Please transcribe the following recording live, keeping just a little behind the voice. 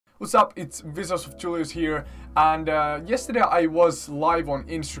What's up, it's Visos of Julius here, and yesterday I was live on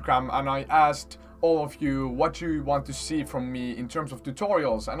Instagram and I asked all of you what you want to see from me in terms of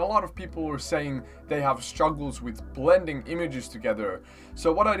tutorials, and a lot of people were saying they have struggles with blending images together.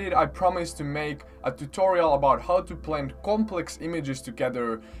 So what I did, I promised to make a tutorial about how to blend complex images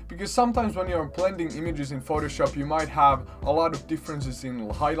together, because sometimes when you're blending images in Photoshop you might have a lot of differences in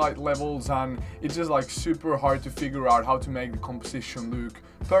highlight levels and it's just like super hard to figure out how to make the composition look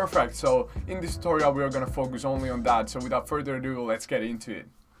perfect. So in this tutorial we are going to focus only on that, so without further ado, let's get into it.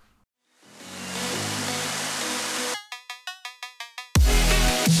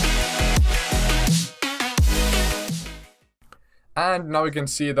 And now you can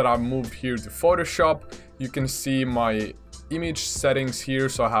see that I've moved here to Photoshop. You can see my image settings here.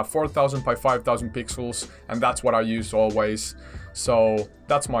 So I have 4000 by 5000 pixels, and that's what I use always. So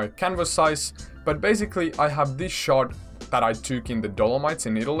that's my canvas size. But basically I have this shot that I took in the Dolomites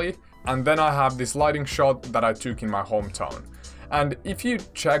in Italy. And then I have this lighting shot that I took in my hometown. And if you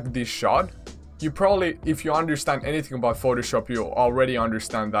check this shot, you probably, if you understand anything about Photoshop, you already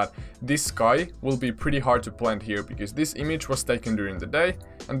understand that this sky will be pretty hard to blend here, because this image was taken during the day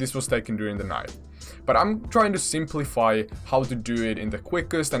and this was taken during the night. But I'm trying to simplify how to do it in the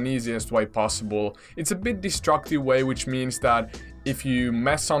quickest and easiest way possible. It's a bit destructive way, which means that if you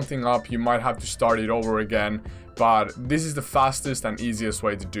mess something up, you might have to start it over again. But this is the fastest and easiest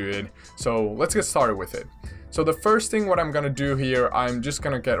way to do it. So let's get started with it. So the first thing what I'm gonna do here, I'm just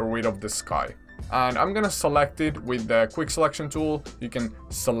gonna get rid of the sky. And I'm gonna select it with the quick selection tool. You can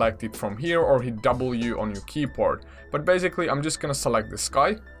select it from here or hit W on your keyboard. But basically I'm just gonna select the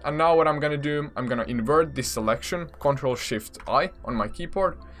sky. And now what I'm gonna do, I'm gonna invert this selection, Ctrl-Shift-I on my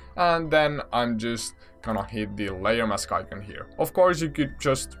keyboard. And then I'm just gonna hit the layer mask icon here. Of course you could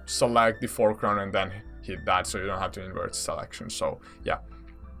just select the foreground and then hit that, so you don't have to invert selection. So yeah.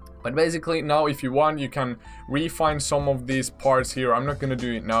 But basically now if you want, you can refine some of these parts here. I'm not going to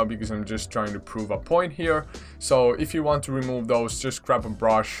do it now because I'm just trying to prove a point here. So if you want to remove those, just grab a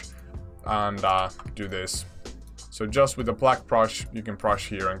brush and do this. So just with a black brush, you can brush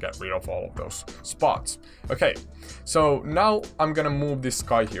here and get rid of all of those spots. Okay, so now I'm gonna move this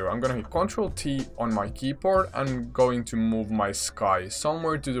sky here. I'm gonna hit Ctrl-T on my keyboard and going to move my sky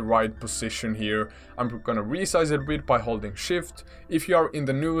somewhere to the right position here. I'm gonna resize it a bit by holding Shift. If you are in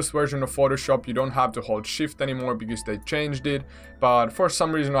the newest version of Photoshop, you don't have to hold Shift anymore because they changed it. But for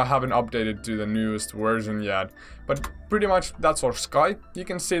some reason I haven't updated to the newest version yet. But pretty much that's our sky. You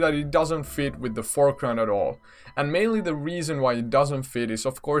can see that it doesn't fit with the foreground at all. And mainly the reason why it doesn't fit is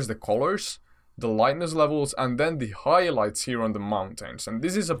of course the colors, the lightness levels, and then the highlights here on the mountains. And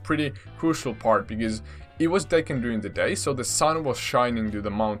this is a pretty crucial part because it was taken during the day, so the sun was shining to the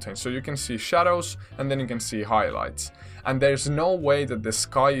mountains. So you can see shadows and then you can see highlights. And there's no way that the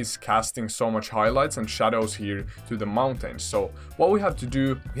sky is casting so much highlights and shadows here to the mountains. So what we have to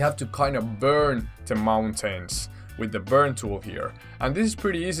do, we have to kind of burn the mountains with the burn tool here. And this is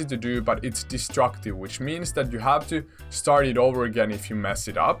pretty easy to do, but it's destructive, which means that you have to start it over again if you mess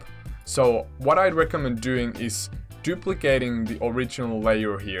it up. So what I'd recommend doing is duplicating the original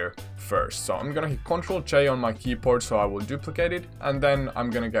layer here first. So I'm gonna hit Ctrl-J on my keyboard, so I will duplicate it, and then I'm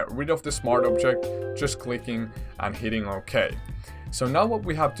gonna get rid of the smart object, just clicking and hitting OK. So now what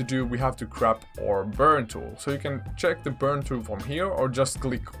we have to do, we have to grab our burn tool. So you can check the burn tool from here or just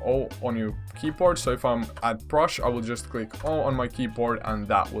click O on your keyboard. So if I'm at brush, I will just click O on my keyboard and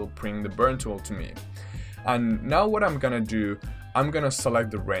that will bring the burn tool to me. And now what I'm gonna do, I'm gonna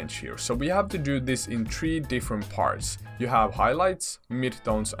select the range here. So we have to do this in 3 different parts. You have highlights,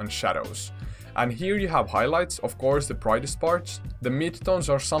 midtones, and shadows. And here you have highlights, of course the brightest parts. The midtones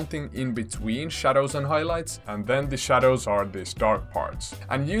are something in between shadows and highlights, and then the shadows are these dark parts.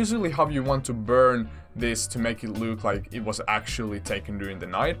 And usually how you want to burn this to make it look like it was actually taken during the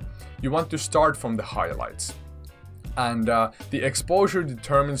night, you want to start from the highlights. And the exposure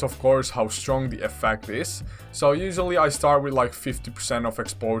determines of course how strong the effect is. So usually I start with like 50% of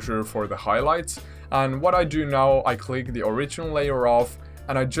exposure for the highlights. And what I do now, I click the original layer off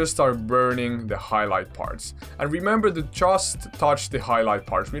and I just start burning the highlight parts. And remember to just touch the highlight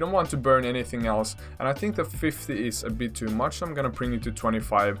parts. We don't want to burn anything else. And I think the 50 is a bit too much, so I'm gonna bring it to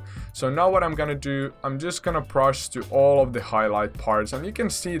 25. So now what I'm gonna do, I'm just gonna brush to all of the highlight parts, and you can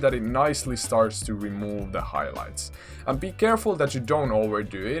see that it nicely starts to remove the highlights. And be careful that you don't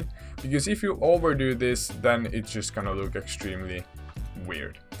overdo it, because if you overdo this, then it's just gonna look extremely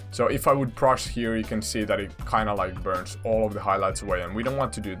weird. So if I would brush here, you can see that it kind of like burns all of the highlights away, and we don't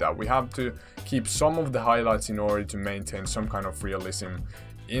want to do that. We have to keep some of the highlights in order to maintain some kind of realism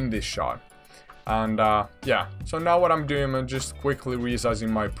in this shot. And yeah, so now what I'm doing, I'm just quickly resizing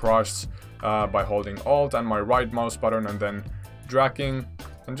my brush by holding Alt and my right mouse button and then dragging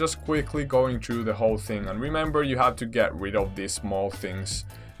and just quickly going through the whole thing. And remember, you have to get rid of these small things,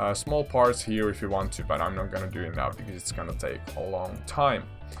 small parts here if you want to, but I'm not gonna do it now because it's gonna take a long time.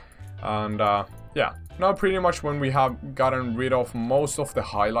 And yeah, now pretty much when we have gotten rid of most of the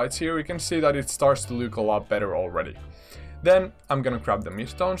highlights here, you can see that it starts to look a lot better already. Then I'm gonna grab the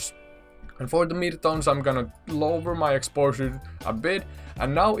midtones. And for the midtones, I'm gonna lower my exposure a bit.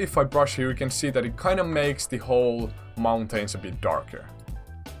 And now if I brush here, you can see that it kind of makes the whole mountains a bit darker.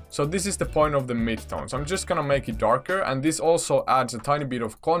 So this is the point of the midtones. I'm just gonna make it darker, and this also adds a tiny bit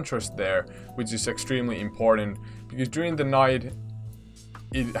of contrast there, which is extremely important because during the night,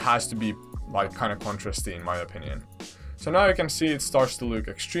 it has to be like kind of contrasty in my opinion. So now you can see it starts to look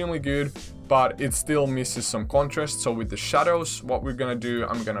extremely good, but it still misses some contrast. So with the shadows, what we're gonna do,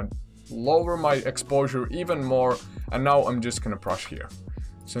 I'm gonna lower my exposure even more, and now I'm just gonna brush here.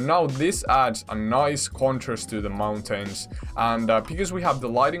 So now this adds a nice contrast to the mountains, and because we have the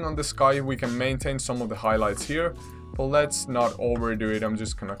lighting on the sky, we can maintain some of the highlights here, but let's not overdo it. I'm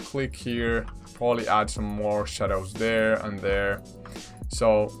just gonna click here, probably add some more shadows there and there.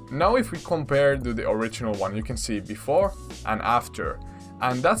 So now if we compare to the original one, you can see before and after,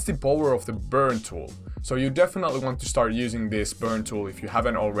 and that's the power of the burn tool. So you definitely want to start using this burn tool if you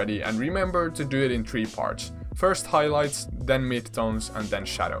haven't already, and remember to do it in 3 parts. First highlights, then midtones, and then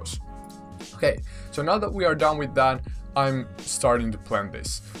shadows. Okay, so now that we are done with that, I'm starting to blend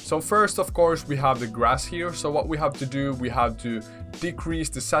this. So first, of course, we have the grass here. So what we have to do, we have to decrease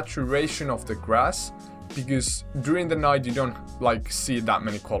the saturation of the grass because during the night you don't like see that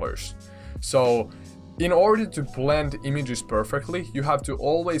many colors. So in order to blend images perfectly, you have to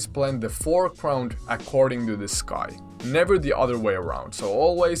always blend the foreground according to the sky, never the other way around. So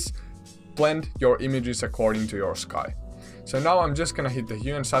always blend your images according to your sky. So now I'm just gonna hit the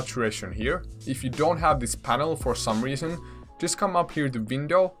hue and saturation here. If you don't have this panel for some reason, just come up here to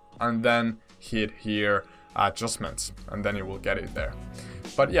window and then hit here adjustments, and then you will get it there.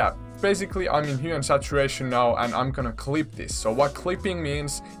 But yeah, basically I'm in hue and saturation now, and I'm gonna clip this. So what clipping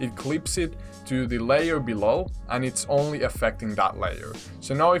means, it clips it to the layer below, and it's only affecting that layer.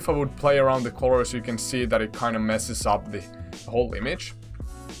 So now if I would play around the colors, you can see that it kind of messes up the whole image.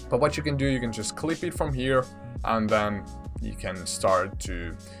 But what you can do, you can just clip it from here, and then you can start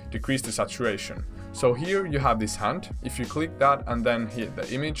to decrease the saturation. So here you have this hand. If you click that and then hit the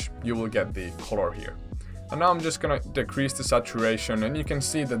image, you will get the color here. And now I'm just gonna decrease the saturation, and you can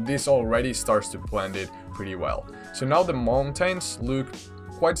see that this already starts to blend it pretty well. So now the mountains look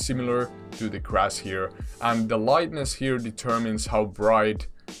quite similar to the grass here, and the lightness here determines how bright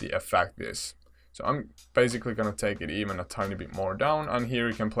the effect is. So I'm basically gonna take it even a tiny bit more down, and here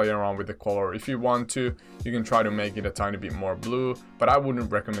you can play around with the color. If you want to, you can try to make it a tiny bit more blue, but I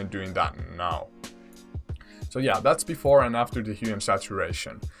wouldn't recommend doing that now. So yeah, that's before and after the hue and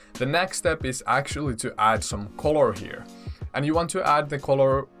saturation. The next step is actually to add some color here. And you want to add the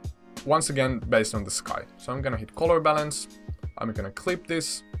color once again based on the sky. So I'm gonna hit color balance, I'm gonna clip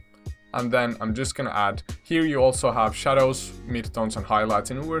this, and then I'm just gonna add, here you also have shadows, midtones and highlights,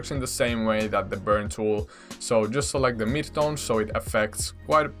 and it works in the same way that the burn tool. So just select the midtones so it affects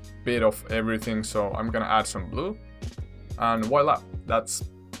quite a bit of everything. So I'm gonna add some blue, and voila, that's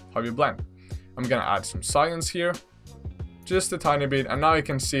how you blend. I'm gonna add some cyan here, just a tiny bit, and now you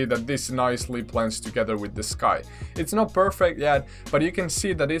can see that this nicely blends together with the sky. It's not perfect yet, but you can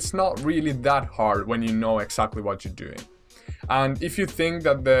see that it's not really that hard when you know exactly what you're doing. And if you think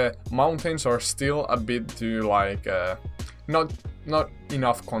that the mountains are still a bit too like not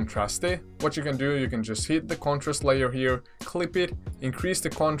enough contrasty, what you can do, you can just hit the contrast layer here, clip it, increase the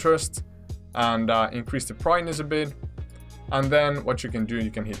contrast, and increase the brightness a bit. And then what you can do,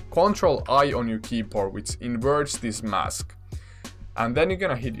 you can hit Ctrl I on your keyboard, which inverts this mask. And then you're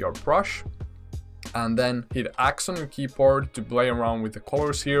gonna hit your brush, and then hit X on your keyboard to play around with the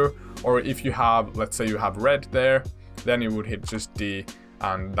colors here. Or if you have, let's say you have red there, then you would hit just D,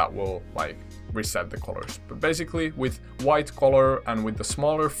 and that will like reset the colors. But basically with white color and with the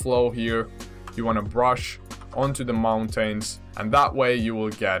smaller flow here, you wanna brush onto the mountains, and that way you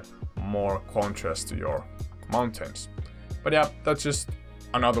will get more contrast to your mountains. But yeah, that's just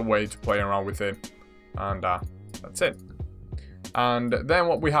another way to play around with it, and that's it. And then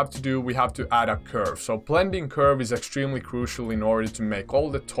what we have to do, we have to add a curve. So blending curve is extremely crucial in order to make all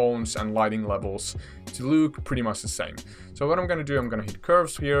the tones and lighting levels to look pretty much the same. So what I'm gonna do, I'm gonna hit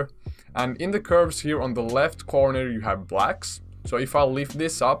curves here, and in the curves here on the left corner you have blacks. So if I lift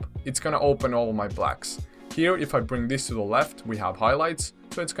this up, it's gonna open all my blacks. Here, if I bring this to the left, we have highlights.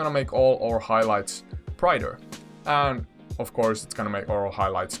 So it's gonna make all our highlights brighter. And of course, it's gonna make our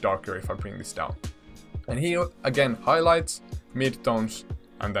highlights darker if I bring this down. And here, again, highlights, midtones,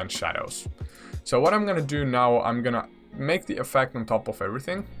 and then shadows. So what I'm gonna do now, I'm gonna make the effect on top of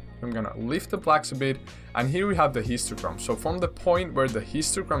everything. I'm gonna lift the blacks a bit, and here we have the histogram. So from the point where the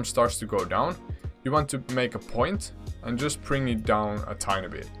histogram starts to go down, you want to make a point and just bring it down a tiny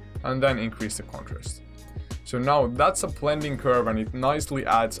bit, and then increase the contrast. So now that's a blending curve, and it nicely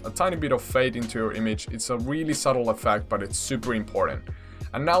adds a tiny bit of fade into your image. It's a really subtle effect, but it's super important.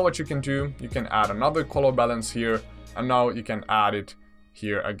 And now what you can do, you can add another color balance here, and now you can add it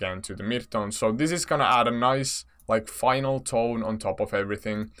here again to the midtone. So this is gonna add a nice like final tone on top of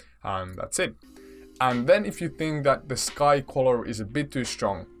everything, and that's it. And then if you think that the sky color is a bit too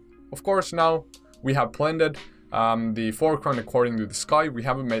strong, of course now we have blended the foreground according to the sky. We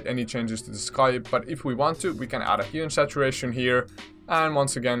haven't made any changes to the sky, but if we want to, we can add a hue and saturation here, and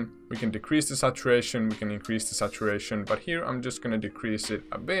once again we can decrease the saturation, we can increase the saturation, but here I'm just gonna decrease it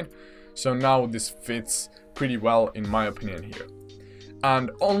a bit. So now this fits pretty well in my opinion here.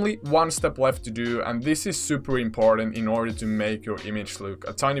 And only one step left to do, and this is super important in order to make your image look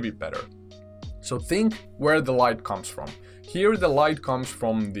a tiny bit better. So think where the light comes from. Here the light comes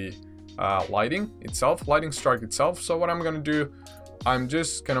from the lighting itself, lighting strike itself. So what I'm gonna do, I'm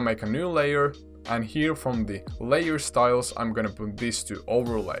just gonna make a new layer, and here from the layer styles, I'm gonna put this to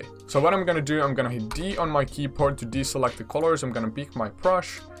overlay. So what I'm gonna do, I'm gonna hit D on my keyboard to deselect the colors. I'm gonna pick my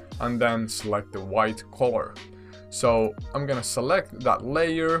brush and then select the white color. So I'm gonna select that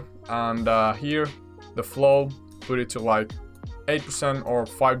layer, and here the flow, put it to like 8% or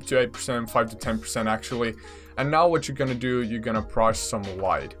 5 to 8%, 5 to 10% actually. And now what you're gonna do, you're gonna brush some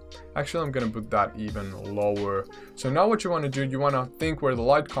light. Actually, I'm gonna put that even lower. So now what you wanna do, you wanna think where the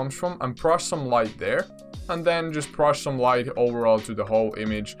light comes from and brush some light there, and then just brush some light overall to the whole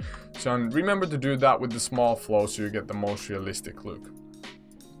image. So and remember to do that with the small flow so you get the most realistic look.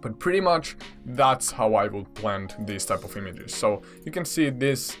 But pretty much that's how I would blend these type of images. So you can see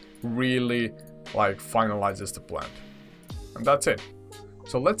this really like finalizes the blend. And that's it.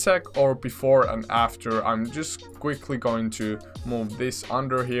 So let's check our before and after. I'm just quickly going to move this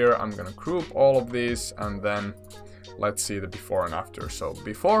under here. I'm gonna group all of these, and then let's see the before and after. So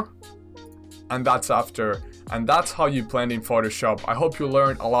before, and that's after. And that's how you blend in Photoshop. I hope you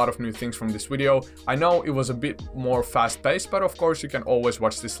learned a lot of new things from this video. I know it was a bit more fast-paced, but of course you can always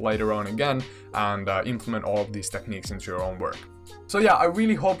watch this later on again and implement all of these techniques into your own work. So yeah, I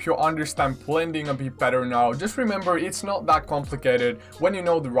really hope you understand blending a bit better now. Just remember, it's not that complicated when you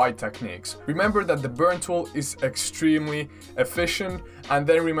know the right techniques. Remember that the burn tool is extremely efficient, and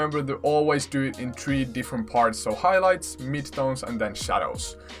then remember to always do it in 3 different parts. So highlights, midtones, and then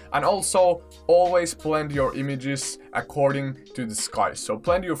shadows. And also always blend your images according to the sky. So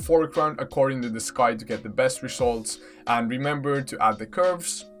blend your foreground according to the sky to get the best results. And remember to add the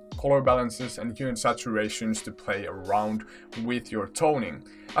curves, color balances, and hue and saturations to play around with your toning.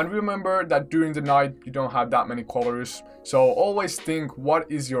 And remember that during the night you don't have that many colors, so always think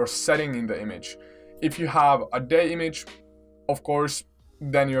what is your setting in the image. If you have a day image, of course,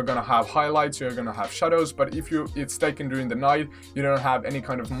 then you're gonna have highlights, you're gonna have shadows. But if it's taken during the night, you don't have any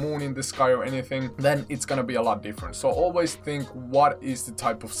kind of moon in the sky or anything, then it's gonna be a lot different. So always think what is the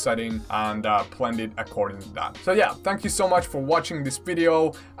type of setting and blend it according to that. So yeah, thank you so much for watching this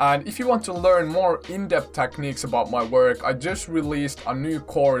video. And if you want to learn more in-depth techniques about my work, I just released a new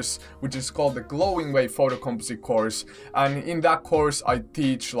course which is called the Glowing Wave Photo Composite course. And in that course I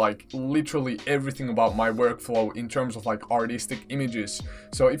teach like literally everything about my workflow in terms of like artistic images.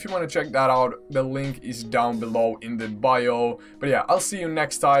 So if you want to check that out, the link is down below in the bio. But yeah, I'll see you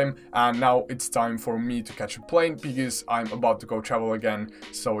next time. And now it's time for me to catch a plane because I'm about to go travel again.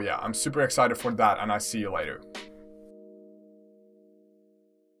 So yeah, I'm super excited for that, and I'll see you later.